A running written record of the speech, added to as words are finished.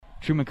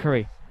Drew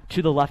McCurry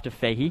to the left of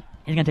Fahey.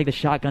 He's going to take the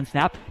shotgun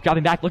snap,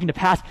 dropping back, looking to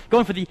pass,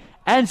 going for the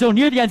end zone,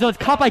 near the end zone. It's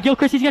caught by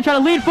Gilchrist. He's going to try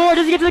to lean forward.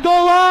 Does he get to the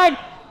goal line?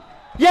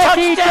 Yes,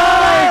 Touchdown, he does!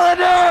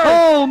 Islanders!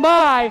 Oh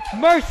my!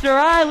 Mercer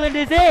Island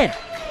is in!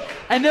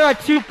 And they're a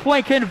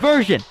 2-point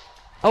conversion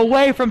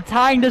away from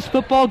tying this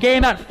football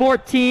game at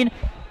 14.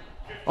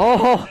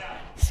 Oh,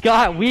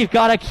 Scott, we've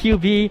got a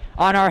QB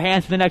on our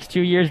hands for the next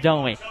 2 years,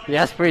 don't we?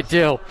 Yes, we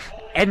do.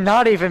 And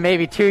not even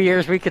maybe 2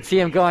 years. We could see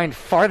him going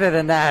farther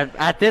than that.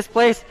 At this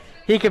place,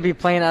 he could be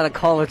playing at a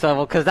college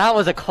level because that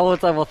was a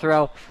college level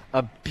throw.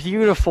 A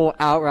beautiful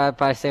out route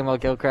by Samuel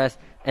Gilchrist.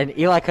 And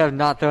Eli could have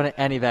not thrown it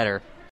any better.